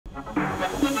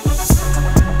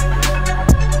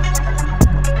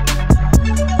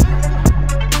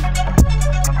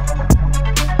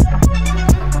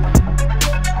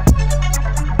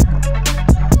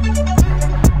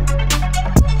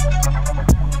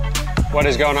What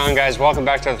is going on, guys? Welcome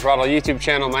back to the Throttle YouTube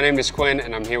channel. My name is Quinn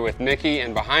and I'm here with Mickey,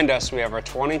 and behind us we have our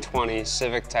 2020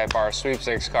 Civic Type R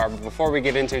sweepstakes car. But before we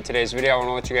get into today's video, I want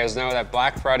to let you guys know that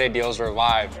Black Friday deals are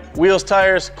live. Wheels,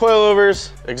 tires,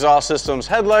 coilovers, exhaust systems,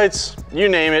 headlights, you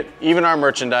name it, even our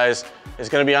merchandise is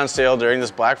going to be on sale during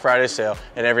this Black Friday sale.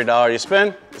 And every dollar you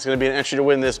spend is going to be an entry to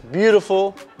win this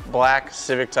beautiful black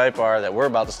Civic Type R that we're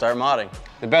about to start modding.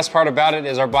 The best part about it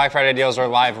is our Black Friday deals are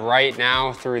live right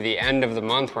now through the end of the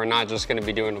month. We're not just going to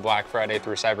be doing a Black Friday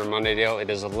through Cyber Monday deal. It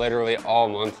is literally all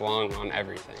month long on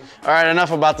everything. All right,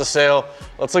 enough about the sale.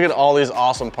 Let's look at all these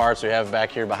awesome parts we have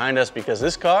back here behind us, because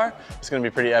this car is going to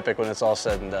be pretty epic when it's all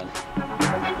said and done.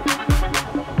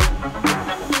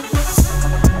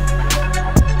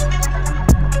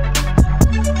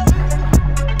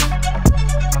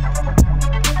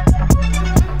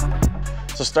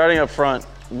 So starting up front,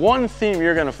 one theme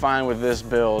you're gonna find with this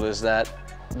build is that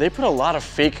they put a lot of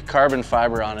fake carbon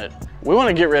fiber on it. We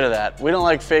wanna get rid of that. We don't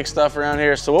like fake stuff around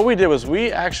here. So what we did was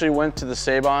we actually went to the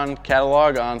Sabon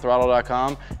catalog on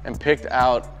throtl.com and picked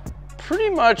out pretty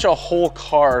much a whole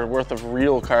car worth of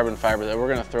real carbon fiber that we're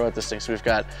gonna throw at this thing. So we've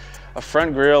got a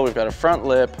front grille, we've got a front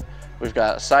lip, we've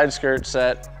got a side skirt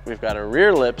set, we've got a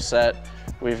rear lip set,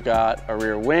 we've got a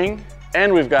rear wing,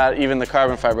 and we've got even the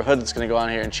carbon fiber hood that's gonna go on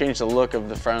here and change the look of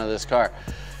the front of this car.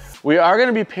 We are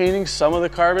gonna be painting some of the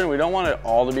carbon. We don't want it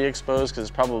all to be exposed because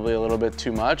it's probably a little bit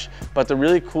too much, but the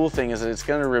really cool thing is that it's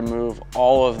gonna remove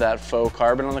all of that faux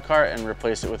carbon on the car and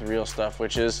replace it with real stuff,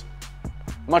 which is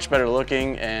much better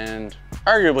looking and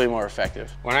arguably more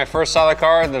effective. When I first saw the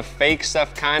car, the fake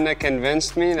stuff kind of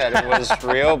convinced me that it was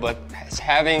real, but it's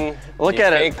having Look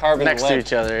at fake it carbon next lip to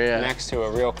each other, yeah. next to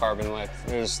a real carbon lip,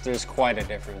 there's quite a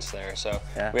difference there. So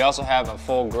yeah. We also have a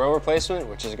full grille replacement,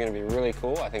 which is going to be really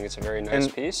cool. I think it's a very nice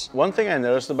piece. One thing I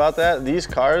noticed about that, these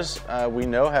cars we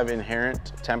know have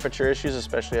inherent temperature issues,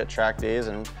 especially at track days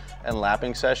and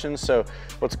lapping sessions. So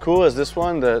what's cool is this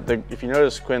one, if you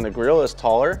notice, Quinn, the grille is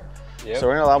taller. Yep. So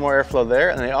we're gonna allow more airflow there,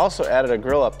 and they also added a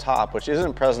grille up top, which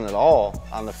isn't present at all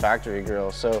on the factory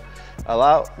grille. So a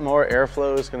lot more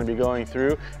airflow is gonna be going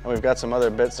through, and we've got some other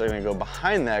bits that are gonna go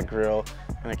behind that grille,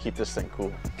 gonna keep this thing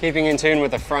cool. Keeping in tune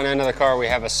with the front end of the car, we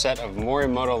have a set of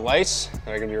Morimoto lights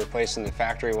that are gonna be replacing the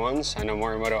factory ones. I know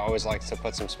Morimoto always likes to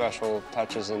put some special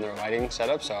touches in their lighting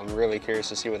setup, so I'm really curious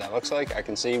to see what that looks like. I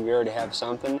can see we already have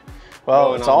something.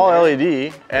 Well, it's all there.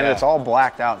 LED, and it's all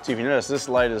blacked out too. If you notice, this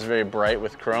light is very bright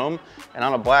with chrome, and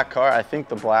on a black car, I think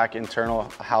the black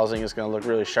internal housing is gonna look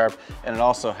really sharp, and it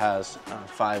also has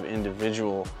 5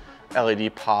 individual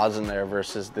LED pods in there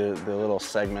versus the little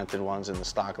segmented ones in the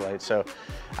stock light. So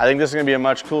I think this is gonna be a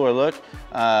much cooler look,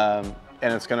 and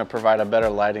it's gonna provide a better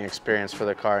lighting experience for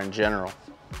the car in general.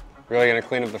 Really gonna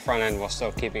clean up the front end while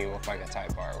still keeping it look like a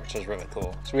Type R, which is really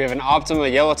cool. So we have an Optima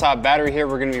yellow top battery here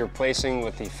we're gonna be replacing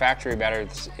with the factory battery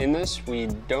that's in this. We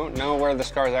don't know where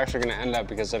this car is actually gonna end up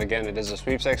because, again, it is a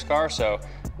sweepstakes car, so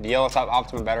the yellow top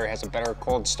Optima battery has a better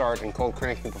cold start and cold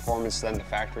cranking performance than the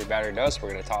factory battery does.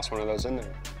 We're gonna toss one of those in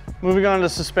there. Moving on to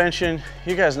suspension,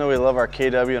 you guys know we love our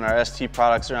KW and our ST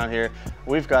products around here.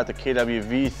 We've got the KW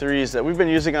V3s that we've been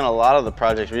using on a lot of the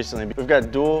projects recently. We've got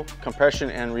dual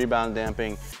compression and rebound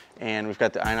damping, and we've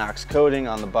got the inox coating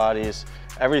on the bodies.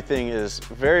 Everything is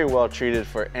very well treated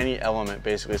for any element,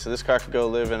 basically. So this car could go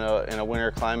live in a winter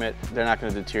climate. They're not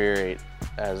gonna deteriorate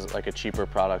as like a cheaper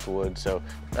product would. So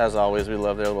as always, we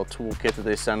love their little toolkit that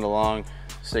they send along.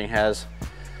 This thing has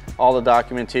all the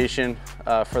documentation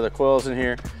for the coils in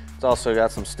here. It's also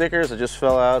got some stickers that just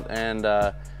fell out, and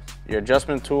your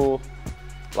adjustment tool,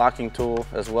 locking tool,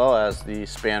 as well as the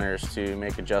spanners to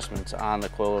make adjustments on the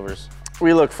coilovers.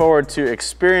 We look forward to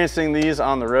experiencing these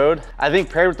on the road. I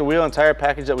think paired with the wheel and tire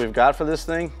package that we've got for this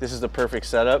thing, this is the perfect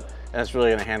setup, and it's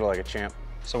really gonna handle like a champ.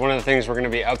 So one of the things we're gonna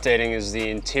be updating is the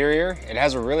interior. It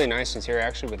has a really nice interior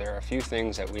actually, but there are a few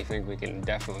things that we think we can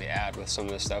definitely add with some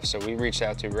of this stuff. So we reached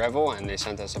out to Revel and they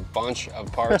sent us a bunch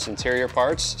of parts, interior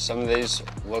parts. Some of these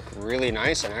look really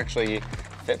nice, and actually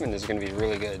fitment is gonna be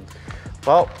really good.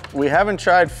 Well, we haven't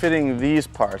tried fitting these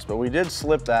parts, but we did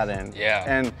slip that in. Yeah.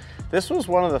 And this was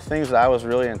one of the things that I was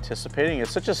really anticipating.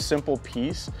 It's such a simple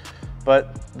piece,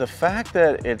 but the fact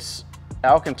that it's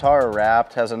Alcantara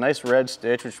wrapped, has a nice red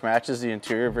stitch which matches the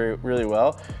interior really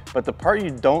well, but the part you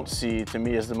don't see to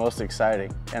me is the most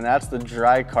exciting, and that's the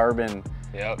dry carbon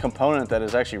component that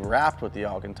is actually wrapped with the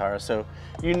Alcantara. So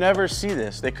you never see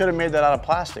this. They could have made that out of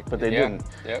plastic, but they didn't.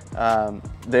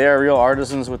 They are real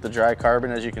artisans with the dry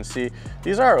carbon, as you can see.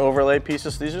 These are overlay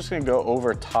pieces. So these are just gonna go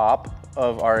over top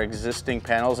of our existing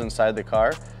panels inside the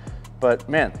car. But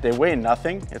man, they weigh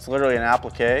nothing. It's literally an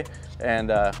applique.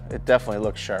 and it definitely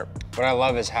looks sharp. What I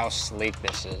love is how sleek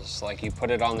this is. Like, you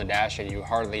put it on the dash and you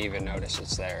hardly even notice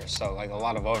it's there. So like a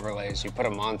lot of overlays, you put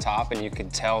them on top and you can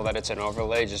tell that it's an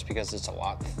overlay just because it's a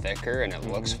lot thicker and it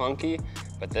looks funky,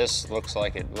 but this looks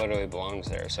like it literally belongs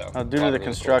there. So now, due to the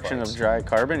construction of dry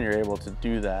carbon, you're able to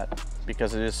do that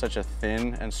because it is such a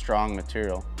thin and strong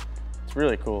material. It's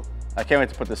really cool. I can't wait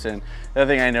to put this in. The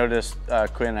other thing I noticed,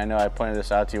 Quinn, I know I pointed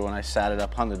this out to you when I sat it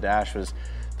up on the dash, was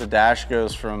the dash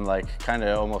goes from like kind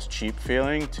of almost cheap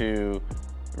feeling to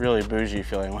really bougie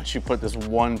feeling once you put this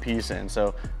one piece in.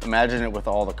 So imagine it with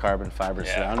all the carbon fibers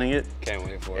surrounding it. Can't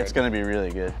wait for it. It's gonna be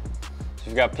really good. So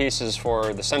we've got pieces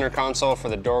for the center console, for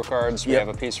the door cards. We have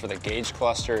a piece for the gauge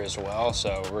cluster as well.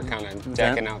 So we're kind of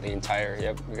decking out the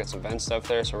entire, we got some vent stuff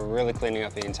there. So we're really cleaning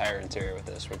up the entire interior with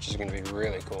this, which is gonna be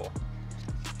really cool.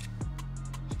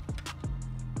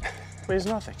 Weighs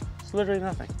nothing, it's literally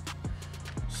nothing.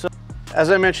 So, as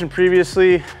I mentioned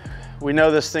previously, we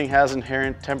know this thing has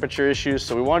inherent temperature issues,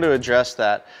 so we wanted to address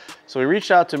that. So we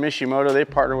reached out to Mishimoto, they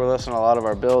partner with us on a lot of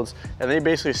our builds, and they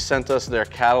basically sent us their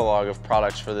catalog of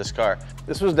products for this car.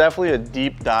 This was definitely a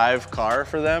deep dive car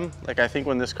for them. Like, I think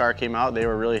when this car came out, they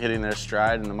were really hitting their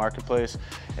stride in the marketplace,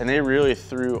 and they really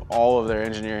threw all of their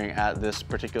engineering at this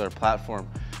particular platform.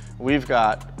 We've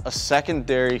got a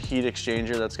secondary heat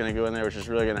exchanger that's gonna go in there, which is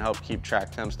really gonna help keep track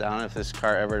temps down if this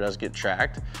car ever does get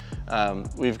tracked.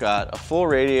 We've got a full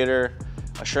radiator,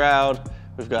 a shroud,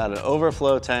 we've got an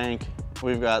overflow tank,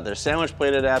 we've got their sandwich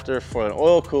plate adapter for an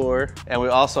oil cooler, and we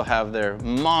also have their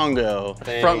Mongo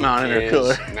front mount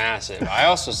intercooler. Massive. I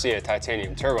also see a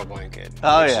titanium turbo blanket,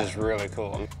 which is really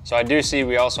cool. So I do see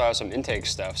we also have some intake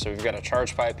stuff. So we've got a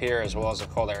charge pipe here as well as a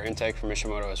cold air intake from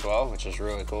Mishimoto as well, which is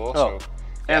really cool. So,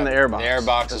 and the air box. The air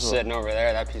box is sitting over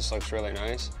there. That piece looks really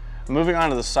nice. Moving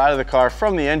on to the side of the car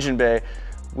from the engine bay,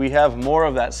 we have more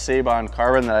of that Sabon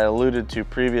carbon that I alluded to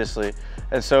previously.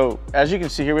 And so, as you can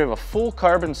see here, we have a full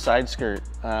carbon side skirt.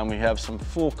 We have some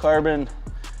full carbon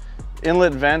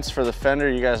inlet vents for the fender.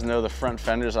 You guys know the front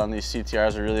fenders on these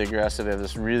CTRs are really aggressive. They have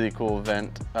this really cool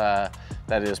vent that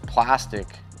is plastic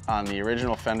on the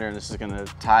original fender, and this is gonna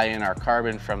tie in our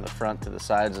carbon from the front to the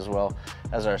sides as well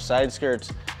as our side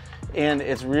skirts. And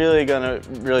it's really gonna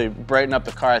brighten up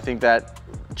the car. I think that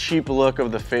cheap look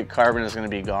of the fake carbon is gonna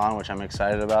be gone, which I'm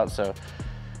excited about. So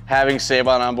having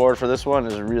Sabon on board for this one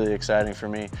is really exciting for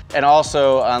me. And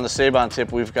also on the Sabon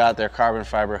tip, we've got their carbon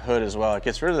fiber hood as well. It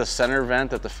gets rid of the center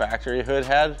vent that the factory hood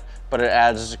had, but it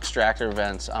adds extractor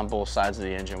vents on both sides of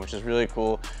the engine, which is really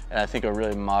cool. And I think a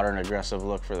really modern, aggressive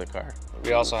look for the car.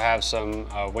 We also have some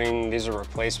these are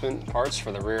replacement parts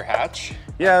for the rear hatch.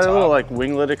 Yeah, they're little like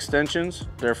winglet extensions.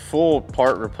 They're full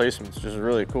part replacements, which is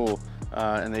really cool.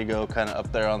 And they go kind of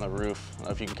up there on the roof. I don't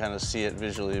know if you can kind of see it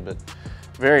visually, but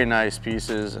very nice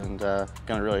pieces, and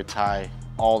gonna really tie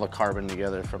all the carbon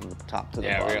together from the top to the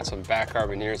bottom. Yeah, we got some back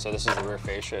carbon here, so this is the rear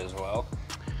fascia as well.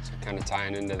 So kind of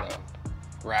tying into the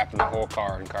wrapping the whole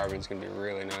car in carbon is gonna be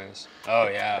really nice. Oh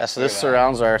yeah. So this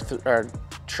surrounds our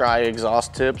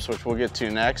tri-exhaust tips, which we'll get to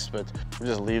next, but we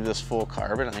just leave this full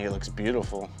carbon. I think it looks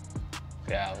beautiful.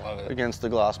 Yeah, I love it. Against the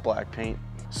gloss black paint.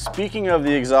 Speaking of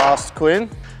the exhaust, Quinn,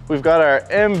 we've got our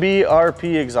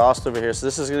MBRP exhaust over here. So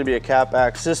this is gonna be a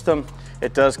catback system.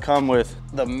 It does come with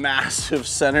the massive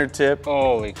center tip.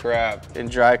 Holy crap. In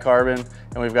dry carbon.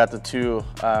 And we've got the two,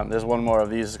 there's one more of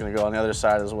these that's gonna go on the other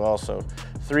side as well. So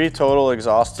 3 total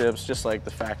exhaust tips, just like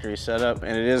the factory setup.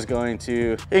 And it is going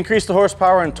to increase the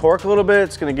horsepower and torque a little bit.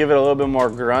 It's gonna give it a little bit more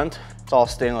grunt. It's all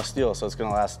stainless steel, so it's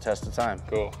gonna last the test of time.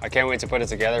 Cool. I can't wait to put it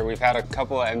together. We've had a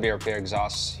couple of MBRP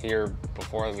exhausts here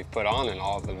before that we've put on, and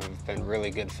all of them have been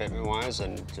really good fitment-wise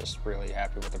and just really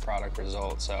happy with the product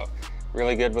result. So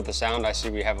really good with the sound. I see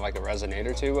we have like a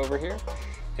resonator tube over here.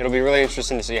 It'll be really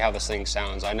interesting to see how this thing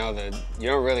sounds. I know that you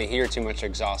don't really hear too much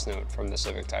exhaust note from the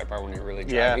Civic Type R when you're really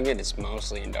driving it. It's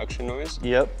mostly induction noise.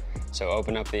 Yep. So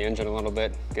open up the engine a little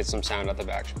bit, get some sound at the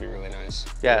back, should be really nice.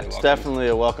 Yeah, really it's welcome. Definitely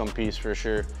a welcome piece for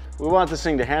sure. We want this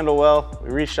thing to handle well.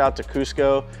 We reached out to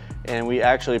Cusco and we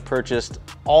actually purchased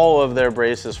all of their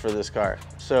braces for this car.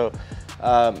 So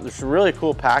there's a really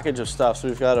cool package of stuff. So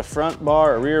we've got a front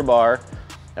bar, a rear bar,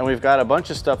 and we've got a bunch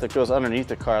of stuff that goes underneath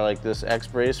the car, like this X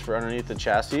brace for underneath the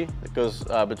chassis that goes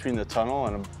between the tunnel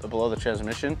and below the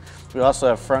transmission. We also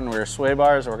have front and rear sway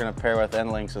bars that we're gonna pair with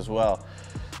end links as well.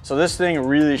 So this thing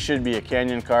really should be a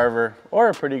canyon carver or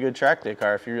a pretty good track day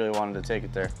car if you really wanted to take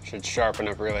it there. Should sharpen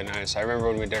up really nice. I remember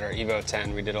when we did our Evo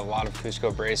 10, we did a lot of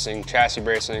Cusco bracing, chassis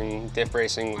bracing, diff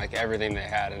bracing, like everything they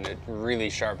had, and it really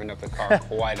sharpened up the car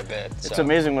quite a bit. It's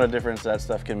amazing what a difference that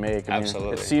stuff can make. I mean,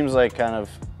 absolutely. It seems like kind of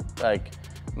like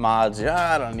mods,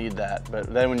 yeah, I don't need that.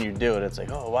 But then when you do it, it's like,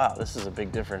 oh wow, this is a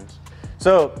big difference.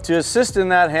 So to assist in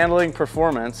that handling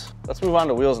performance, let's move on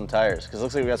to wheels and tires, because it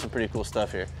looks like we got some pretty cool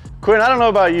stuff here. Quinn, I don't know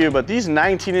about you, but these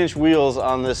 19-inch wheels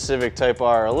on this Civic Type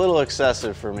R are a little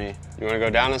excessive for me. You want to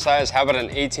go down in size? How about an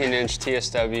 18-inch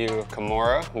TSW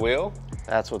Kimura wheel?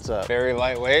 That's what's up. Very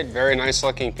lightweight, very nice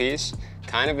looking piece.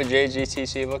 Kind of a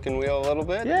JGTC looking wheel a little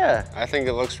bit. Yeah. I think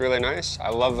it looks really nice. I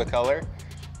love the color.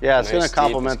 Yeah, it's gonna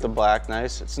complement the black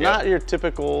nice. It's not your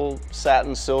typical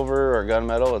satin silver or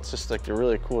gunmetal. It's just like a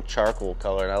really cool charcoal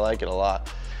color, and I like it a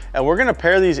lot. And we're gonna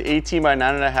pair these 18 by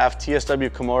 9.5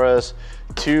 TSW Kimuras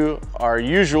to our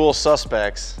usual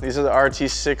suspects. These are the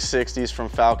RT660s from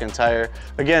Falcon Tire.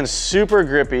 Again, super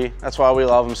grippy. That's why we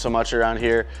love them so much around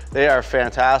here. They are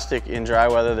fantastic in dry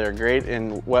weather. They're great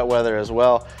in wet weather as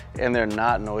well, and they're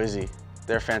not noisy.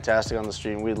 They're fantastic on the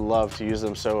street. We'd love to use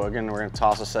them. So again, we're gonna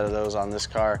toss a set of those on this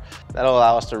car. That'll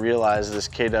allow us to realize this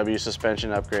KW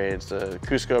suspension upgrades, the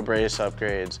Cusco brace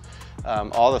upgrades,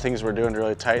 all the things we're doing to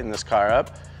really tighten this car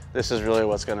up. This is really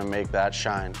what's gonna make that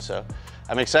shine. So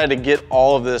I'm excited to get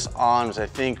all of this on, because I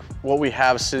think what we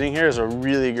have sitting here is a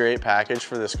really great package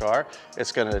for this car.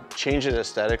 It's gonna change it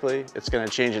aesthetically, it's gonna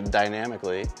change it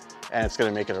dynamically, and it's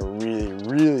gonna make it a really,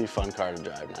 really fun car to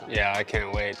drive now. Yeah, I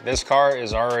can't wait. This car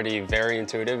is already very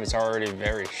intuitive. It's already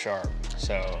very sharp.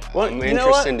 So I'm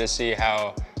interested to see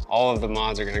how all of the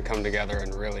mods are gonna come together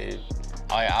and really,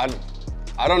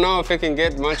 I don't know if it can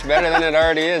get much better than it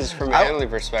already is from a handling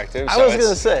perspective. I was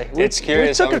gonna say, we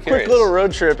took a quick little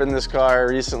road trip in this car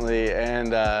recently,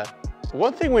 and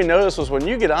one thing we noticed was when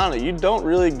you get on it, you don't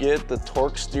really get the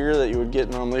torque steer that you would get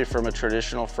normally from a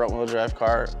traditional front wheel drive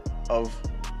car of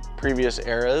previous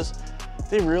eras.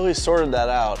 They really sorted that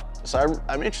out. So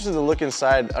I'm interested to look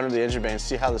inside under the engine bay and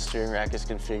see how the steering rack is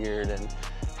configured and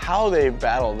how they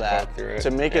battle that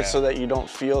to make it so that you don't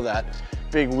feel that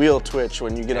big wheel twitch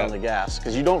when you get on the gas,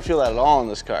 because you don't feel that at all in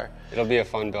this car. It'll be a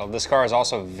fun build. This car is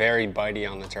also very bitey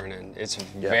on the turn in. It's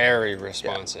very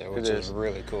responsive, which is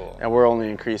really cool. And we're only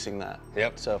increasing that.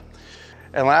 Yep. So,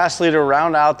 and lastly, to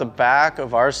round out the back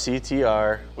of our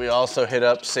CTR, we also hit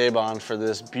up Sabon for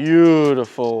this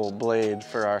beautiful blade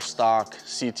for our stock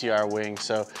CTR wing.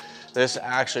 So this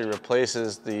actually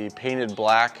replaces the painted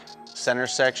black center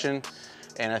section,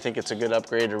 and I think it's a good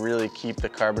upgrade to really keep the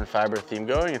carbon fiber theme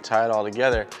going and tie it all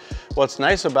together. What's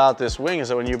nice about this wing is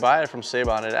that when you buy it from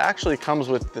Sabon, it actually comes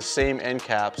with the same end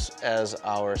caps as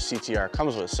our CTR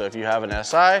comes with. So if you have an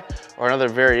SI or another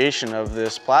variation of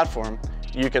this platform,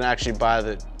 you can actually buy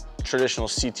the traditional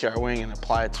CTR wing and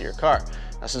apply it to your car.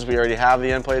 Now, since we already have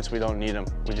the end plates, we don't need them.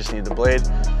 We just need the blade.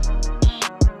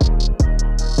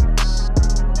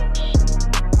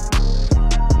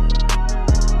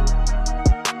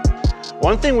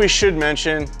 One thing we should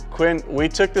mention, Quinn, we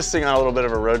took this thing on a little bit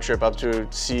of a road trip up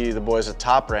to see the boys at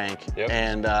Top Rank,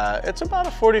 and it's about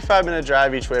a 45-minute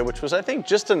drive each way, which was, I think,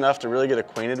 just enough to really get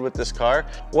acquainted with this car.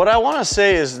 What I want to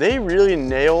say is they really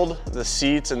nailed the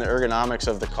seats and the ergonomics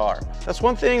of the car. That's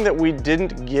one thing that we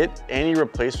didn't get any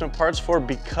replacement parts for,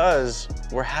 because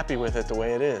we're happy with it the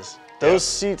way it is. Those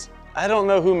seats, I don't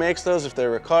know who makes those, if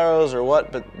they're Recaros or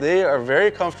what, but they are very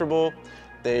comfortable.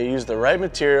 They use the right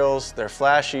materials, they're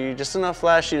flashy, just enough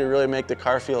flashy to really make the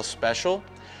car feel special.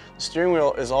 The steering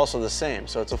wheel is also the same.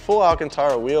 So it's a full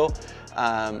Alcantara wheel,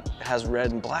 has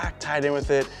red and black tied in with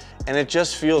it, and it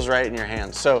just feels right in your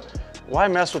hands. So why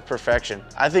mess with perfection?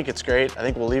 I think it's great. I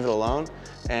think we'll leave it alone,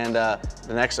 and the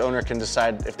next owner can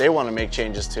decide if they want to make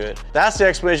changes to it. That's the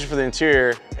explanation for the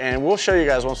interior, and we'll show you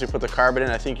guys once we put the carbon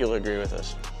in. I think you'll agree with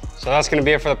us. So that's gonna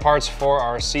be it for the parts for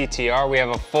our CTR. We have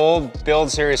a full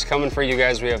build series coming for you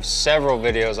guys. We have several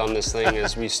videos on this thing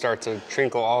as we start to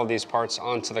trinkle all of these parts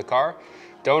onto the car.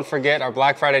 Don't forget, our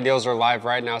Black Friday deals are live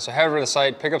right now. So head over to the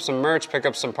site, pick up some merch, pick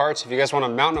up some parts. If you guys want a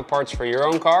mountain of parts for your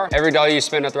own car, every dollar you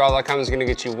spend at throtl.com is gonna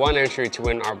get you one entry to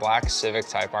win our black Civic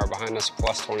Type R behind us,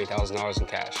 plus $20,000 in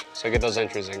cash. So get those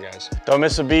entries in, guys. Don't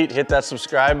miss a beat, hit that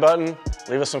subscribe button,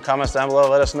 leave us some comments down below,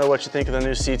 let us know what you think of the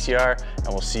new CTR, and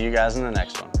we'll see you guys in the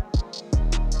next one.